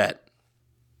 210 bet.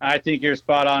 I think you're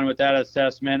spot on with that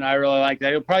assessment. I really like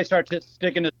that. He'll probably start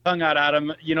sticking his tongue out at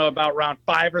him, about round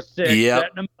 5 or 6.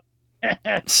 Yep.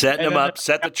 Setting him up,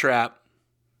 set the trap.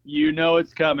 You know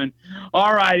it's coming.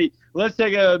 All righty. Let's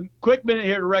take a quick minute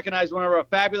here to recognize one of our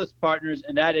fabulous partners,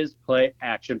 and that is Play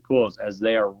Action Pools, as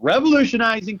they are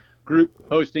revolutionizing group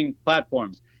hosting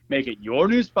platforms. Make it your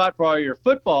new spot for all your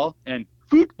football and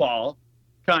football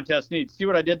contest needs. See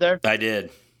what I did there? I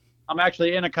did. I'm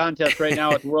actually in a contest right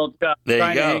now at the World Cup. There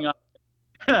trying you go. to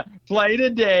hang on. Play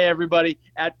today, everybody,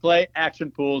 at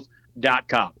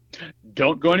playactionpools.com.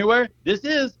 Don't go anywhere. This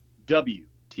is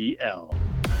WTL.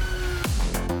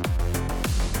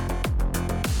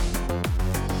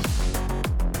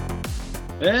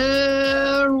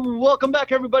 And welcome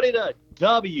back, everybody, to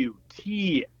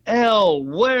WTL.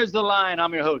 Where's the line?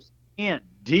 I'm your host,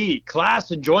 Andy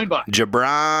Class, and joined by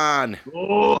Jabron.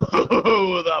 Oh,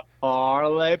 the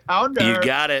parlay pounder. You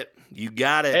got it.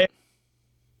 Hey,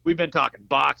 we've been talking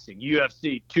boxing,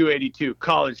 UFC 282,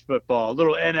 college football, a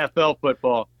little NFL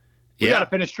football. We got to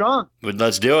finish strong.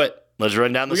 Let's do it. Let's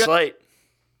run down the slate.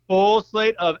 Full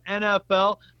slate of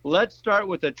NFL. Let's start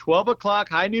with a 12 o'clock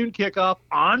high noon kickoff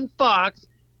on Fox.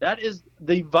 That is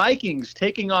the Vikings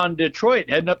taking on Detroit,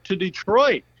 heading up to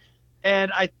Detroit.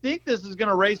 And I think this is going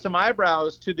to raise some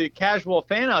eyebrows to the casual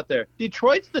fan out there.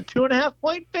 Detroit's the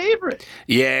 2.5-point favorite.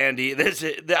 Yeah, Andy,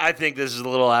 I think this is a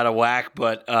little out of whack,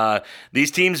 but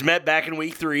these teams met back in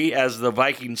week 3 as the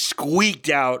Vikings squeaked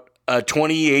out a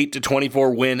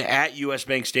 28-24 win at US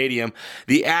Bank Stadium.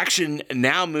 The action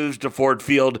now moves to Ford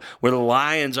Field, where the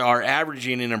Lions are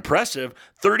averaging an impressive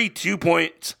 32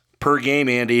 points per game,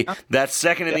 Andy. That's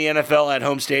second in the NFL at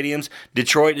home stadiums.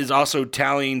 Detroit is also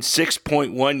tallying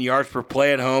 6.1 yards per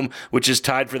play at home, which is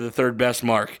tied for the third best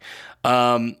mark.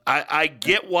 I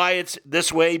get why it's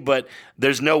this way, but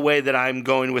there's no way that I'm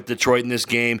going with Detroit in this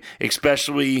game,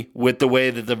 especially with the way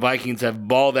that the Vikings have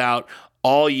balled out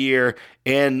all year,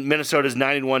 and Minnesota's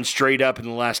 9-1 straight up in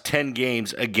the last 10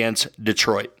 games against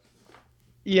Detroit.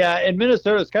 Yeah, and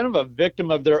Minnesota's kind of a victim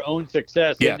of their own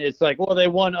success. Yeah. And it's like, well, they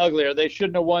won uglier. They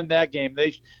shouldn't have won that game.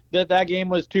 That game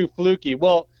was too fluky.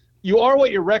 Well, you are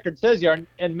what your record says you are,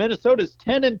 and Minnesota's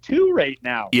 10-2 right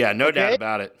now. Yeah, no doubt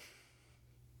about it.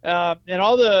 And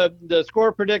all the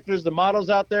score predictors, the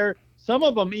models out there, some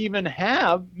of them even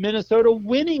have Minnesota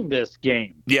winning this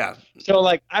game. Yeah. So,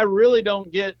 I really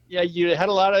don't get – you had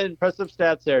a lot of impressive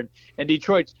stats there, and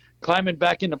Detroit's climbing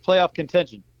back into playoff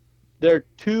contention. They're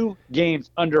 2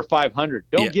 games under 500.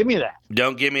 Don't give me that.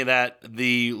 Don't give me that.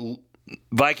 The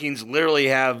Vikings literally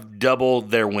have double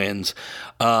their wins.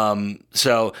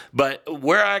 But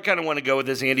where I kind of want to go with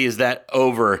this, Andy, is that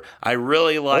over. I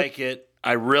really like it.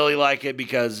 I really like it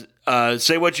because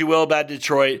say what you will about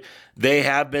Detroit, they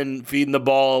have been feeding the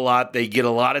ball a lot. They get a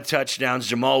lot of touchdowns.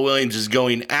 Jamal Williams is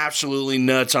going absolutely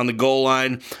nuts on the goal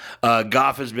line.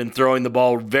 Goff has been throwing the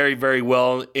ball very, very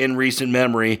well in recent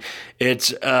memory. It's,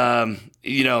 to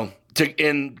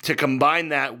combine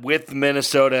that with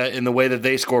Minnesota in the way that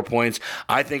they score points,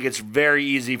 I think it's very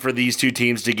easy for these two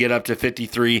teams to get up to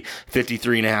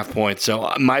 53.5 points.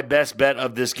 So my best bet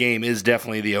of this game is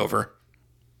definitely the over.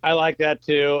 I like that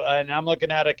too, and I'm looking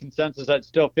at a consensus that's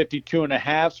still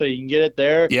 52.5, so you can get it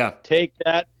there. Yeah. Take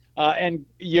that. And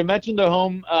you mentioned the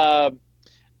home.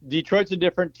 Detroit's a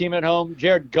different team at home.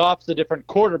 Jared Goff's a different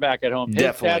quarterback at home.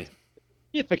 Definitely. His stats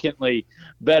significantly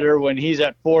better when he's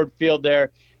at Ford Field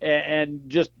there. And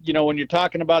just, when you're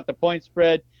talking about the point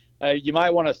spread, you might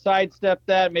want to sidestep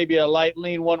that, maybe a light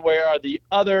lean one way or the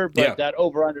other, but that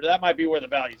over-under, that might be where the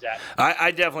value's at. I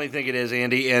definitely think it is,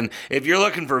 Andy. And if you're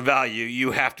looking for value,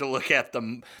 you have to look at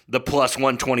the plus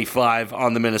 125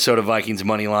 on the Minnesota Vikings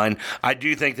money line. I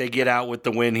do think they get out with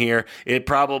the win here. It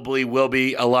probably will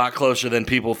be a lot closer than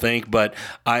people think, but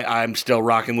I'm still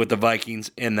rocking with the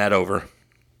Vikings in that over.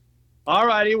 All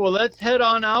righty, well, let's head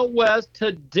on out west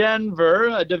to Denver,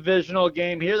 a divisional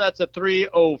game here. That's a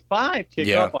 3:05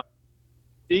 kickoff on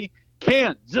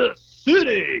Kansas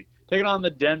City taking on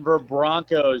the Denver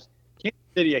Broncos. Kansas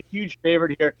City, a huge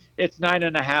favorite here. It's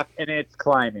 9.5, and it's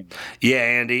climbing. Yeah,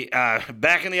 Andy.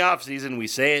 Back in the offseason, we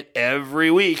say it every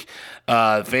week.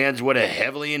 Fans would have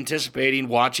heavily anticipating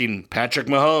watching Patrick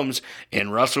Mahomes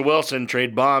and Russell Wilson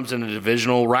trade bombs in a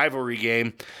divisional rivalry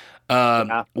game.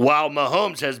 While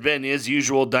Mahomes has been his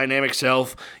usual dynamic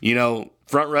self,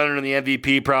 front runner in the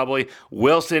MVP probably,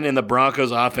 Wilson in the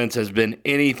Broncos offense has been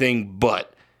anything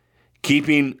but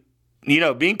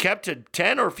being kept to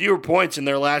 10 or fewer points in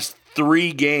their last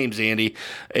 3 games, Andy.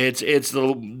 It's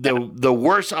the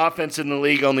worst offense in the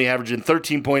league, only averaging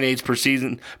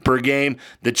 13.8 per game.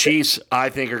 The Chiefs, I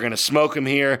think, are going to smoke them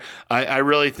here. I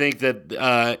really think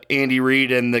that Andy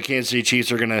Reid and the Kansas City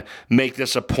Chiefs are going to make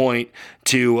this a point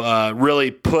to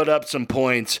really put up some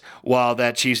points while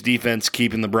that Chiefs defense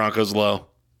keeping the Broncos low.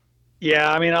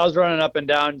 Yeah, I mean, I was running up and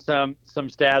down some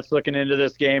stats looking into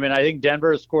this game, and I think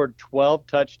Denver has scored 12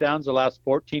 touchdowns the last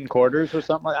 14 quarters or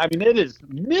something. I mean, it is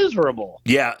miserable.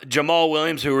 Yeah, Jamal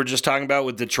Williams, who we were just talking about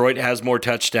with Detroit, has more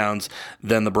touchdowns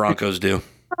than the Broncos do.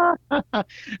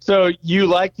 So you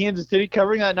like Kansas City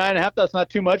covering that 9.5? That's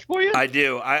not too much for you? I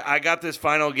do. I got this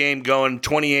final game going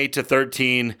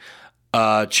 28-13.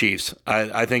 Chiefs.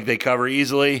 I think they cover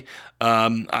easily.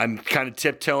 I'm kind of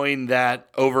tiptoeing that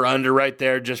over under right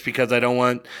there just because I don't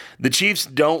want the Chiefs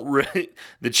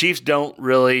don't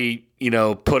really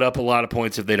put up a lot of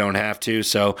points if they don't have to.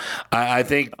 So I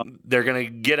think they're going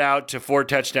to get out to 4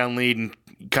 touchdown lead and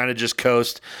kind of just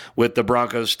coast with the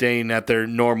Broncos staying at their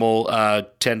normal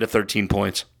 10 to 13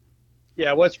 points.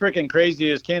 Yeah, what's freaking crazy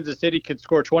is Kansas City could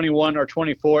score 21 or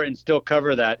 24 and still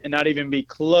cover that and not even be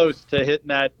close to hitting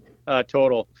that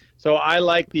total. So I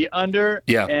like the under.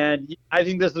 Yeah. And I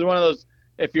think this is one of those,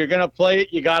 if you're going to play it,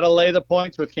 you got to lay the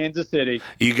points with Kansas City.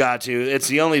 You got to. It's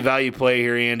the only value play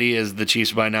here, Andy, is the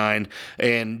Chiefs by 9.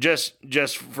 And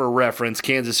just for reference,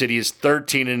 Kansas City is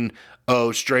 13-0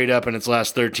 straight up in its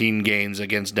last 13 games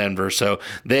against Denver. So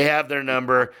they have their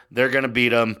number. They're going to beat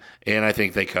them, and I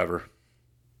think they cover.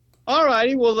 All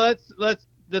righty. Well, let's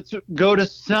go to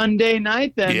Sunday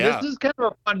night then. Yeah. This is kind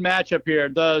of a fun matchup here.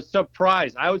 The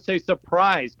surprise, I would say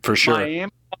surprise. For sure.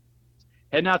 Miami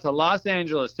heading out to Los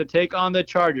Angeles to take on the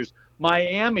Chargers.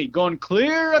 Miami going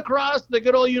clear across the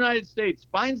good old United States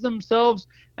finds themselves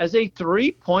as a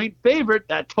 3-point favorite.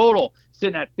 That total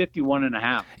sitting at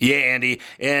 51.5. Yeah, Andy.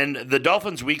 And the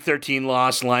Dolphins' Week 13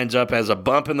 loss lines up as a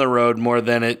bump in the road more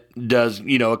than it does,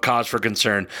 a cause for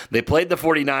concern. They played the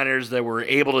 49ers that were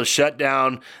able to shut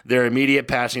down their immediate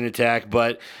passing attack,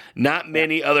 but not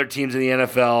many other teams in the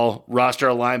NFL roster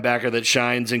a linebacker that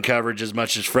shines in coverage as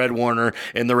much as Fred Warner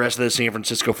and the rest of the San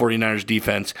Francisco 49ers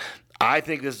defense. I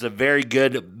think this is a very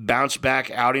good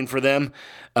bounce-back outing for them.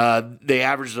 They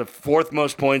average the 4th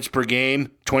most points per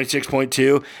game,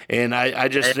 26.2, and I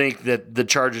just think that the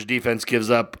Chargers defense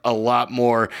gives up a lot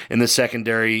more in the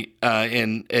secondary,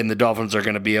 and the Dolphins are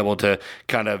going to be able to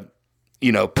kind of,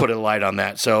 put a light on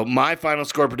that. So my final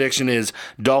score prediction is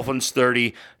Dolphins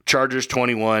 30, Chargers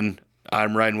 21.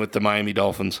 I'm riding with the Miami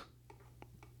Dolphins.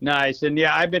 Nice. And,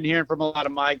 yeah, I've been hearing from a lot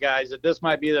of my guys that this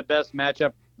might be the best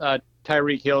matchup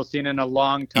Tyreek Hill seen in a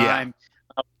long time.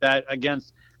 That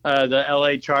against the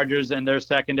LA Chargers and their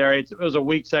secondary. It was a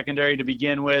weak secondary to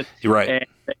begin with. Right. And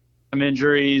some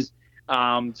injuries.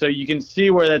 So you can see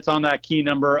where that's on that key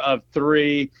number of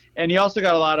 3. And you also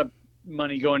got a lot of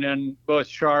money going in, both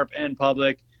sharp and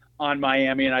public, on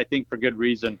Miami, and I think for good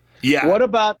reason. Yeah. What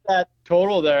about that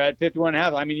total there at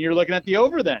 51.5? I mean, you're looking at the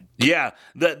over then. Yeah.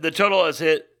 The total has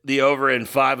hit the over in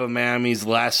 5 of Miami's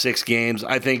last 6 games.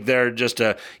 I think they're just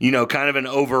a, kind of an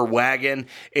over wagon.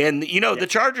 And, the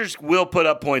Chargers will put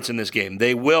up points in this game.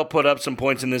 They will put up some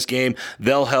points in this game.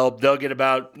 They'll help. They'll get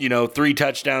about, 3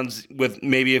 touchdowns with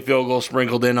maybe a field goal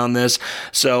sprinkled in on this.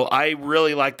 So I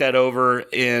really like that over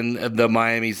in the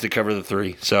Miami's to cover the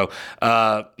 3. So,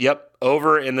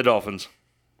 over in the Dolphins.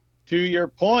 To your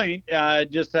point,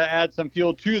 just to add some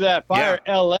fuel to that fire,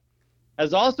 LA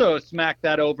has also smacked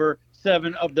that over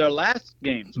 7 of their last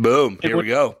games. Boom. Here we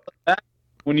go.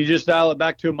 When you just dial it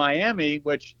back to Miami,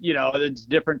 which, it's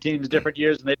different teams, different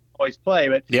years, and they always play.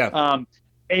 But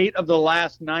 8 of the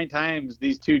last 9 times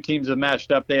these two teams have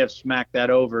matched up, they have smacked that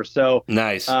over. So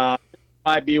nice.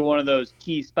 Might be one of those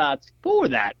key spots for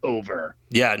that over.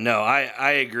 Yeah, no,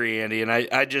 I agree, Andy, and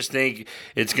I just think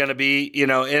it's going to be,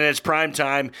 in its prime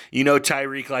time.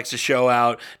 Tyreek likes to show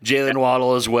out, Jalen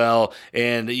Waddle as well,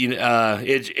 and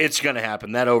it's going to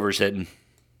happen. That over's hitting.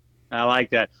 I like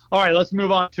that. All right, let's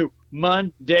move on to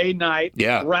Monday night.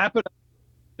 Yeah. Wrap it up.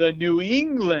 The New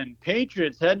England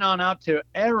Patriots heading on out to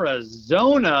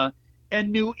Arizona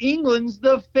and New England's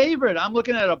the favorite. I'm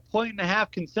looking at a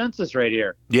 1.5 consensus right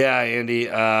here. Yeah, Andy.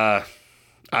 I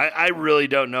really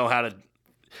don't know how to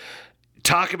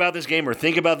talk about this game or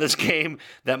think about this game.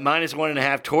 That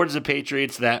 -1.5 towards the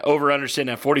Patriots, that over-under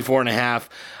sitting at 44.5.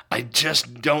 I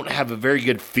just don't have a very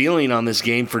good feeling on this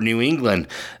game for New England.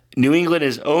 New England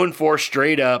is 0-4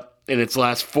 straight up in its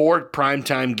last 4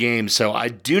 primetime games, so I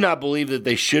do not believe that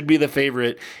they should be the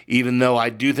favorite, even though I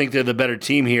do think they're the better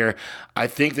team here. I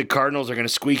think the Cardinals are going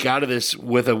to squeak out of this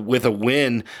with a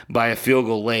win by a field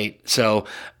goal late. So,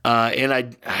 and I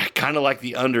kind of like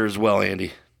the under as well,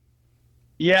 Andy.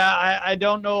 Yeah, I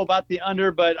don't know about the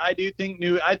under, but I do think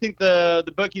I think the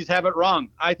bookies have it wrong.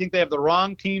 I think they have the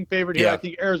wrong team favorite here. Yeah. I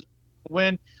think Arizona will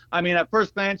win. I mean, at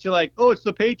first glance, you're like, oh, it's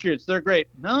the Patriots. They're great.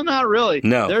 No, not really.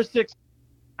 No. They're 6.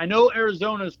 I know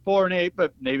Arizona's 4-8,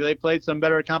 but maybe they played some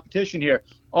better competition here.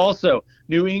 Also,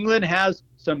 New England has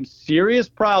some serious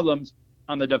problems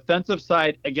on the defensive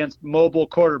side against mobile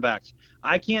quarterbacks.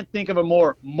 I can't think of a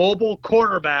more mobile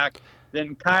quarterback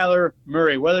than Kyler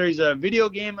Murray, whether he's a video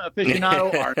game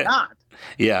aficionado or not.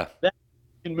 Yeah. That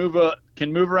can move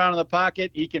around in the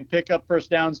pocket. He can pick up first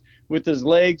downs with his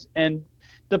legs, and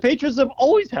the Patriots have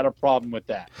always had a problem with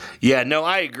that. Yeah, no,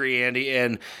 I agree, Andy.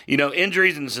 And,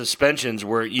 injuries and suspensions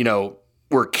were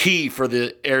key for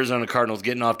the Arizona Cardinals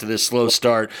getting off to this slow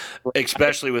start,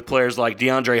 especially with players like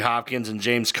DeAndre Hopkins and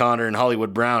James Conner and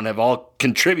Hollywood Brown have all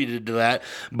contributed to that.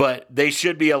 But they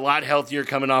should be a lot healthier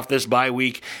coming off this bye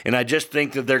week, and I just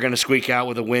think that they're going to squeak out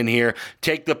with a win here.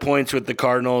 Take the points with the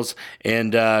Cardinals,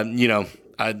 and,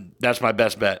 that's my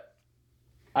best bet.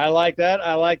 I like that.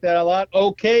 I like that a lot.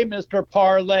 Okay, Mr.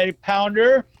 Parlay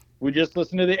Pounder. We just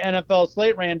listened to the NFL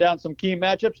slate, ran down some key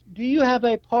matchups. Do you have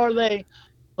a parlay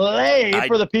play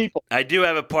for the people? I do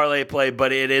have a parlay play,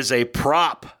 but it is a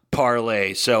prop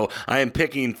parlay. So I am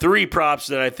picking 3 props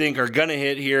that I think are going to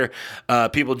hit here.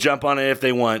 People jump on it if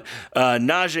they want.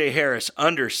 Najee Harris,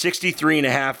 under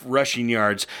 63.5 rushing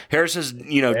yards. Harris has,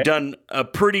 done a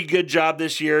pretty good job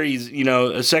this year. He's,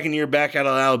 a second year back out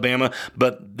of Alabama,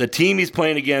 but the team he's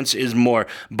playing against is more.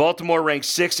 Baltimore ranks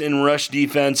 6th in rush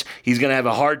defense. He's going to have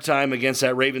a hard time against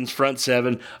that Ravens front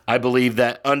 7. I believe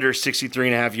that under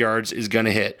 63.5 yards is going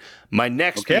to hit. My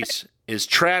next piece is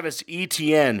Travis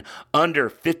Etienne, under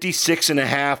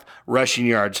 56.5 rushing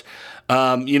yards.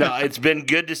 It's been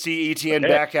good to see Etienne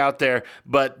back out there,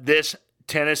 but this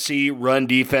Tennessee run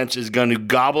defense is going to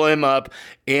gobble him up,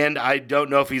 and I don't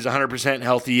know if he's 100%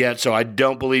 healthy yet, so I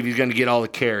don't believe he's going to get all the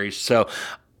carries. So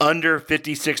under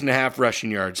 56.5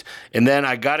 rushing yards. And then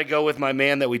I got to go with my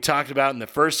man that we talked about in the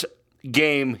first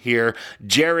game here,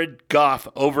 Jared Goff,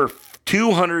 over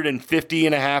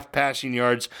 250.5 passing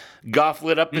yards. Goff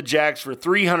lit up the Jags for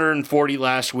 340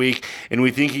 last week, and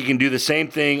we think he can do the same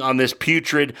thing on this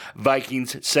putrid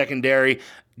Vikings secondary.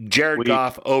 Jared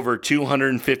Goff, over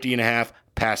 250.5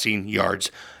 passing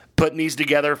yards. Putting these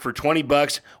together for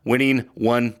 $20, winning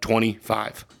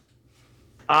 125.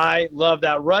 I love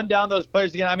that. Run down those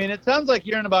players again. I mean, it sounds like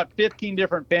you're in about 15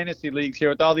 different fantasy leagues here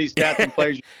with all these stats and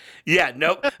players. Yeah,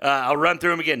 nope. I'll run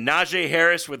through them again. Najee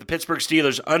Harris with the Pittsburgh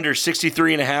Steelers, under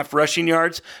 63.5 rushing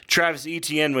yards. Travis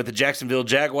Etienne with the Jacksonville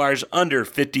Jaguars, under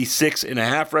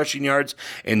 56.5 rushing yards.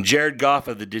 And Jared Goff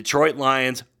of the Detroit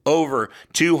Lions, over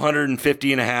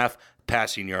 250.5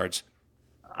 passing yards.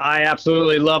 I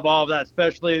absolutely love all of that,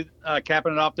 especially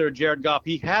capping it off there, Jared Goff.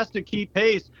 He has to keep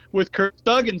pace with Kirk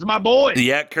Thuggins, my boy.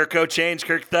 Yeah, Kirko changed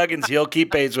Kirk Thuggins. He'll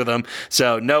keep pace with him.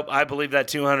 So, nope, I believe that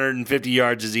 250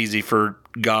 yards is easy for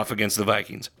Goff against the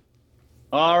Vikings.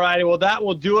 All righty, well, that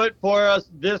will do it for us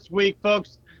this week,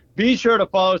 folks. Be sure to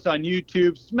follow us on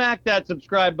YouTube. Smack that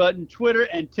subscribe button, Twitter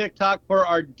and TikTok for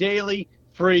our daily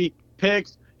free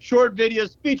picks, short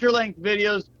videos, feature-length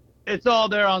videos. It's all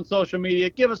there on social media.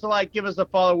 Give us a like, give us a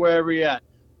follow wherever you're at.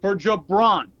 For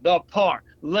Jabron, the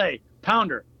Parlay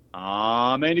Pounder,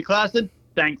 I'm Andy Klassen.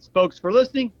 Thanks, folks, for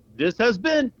listening. This has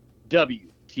been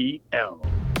WTL.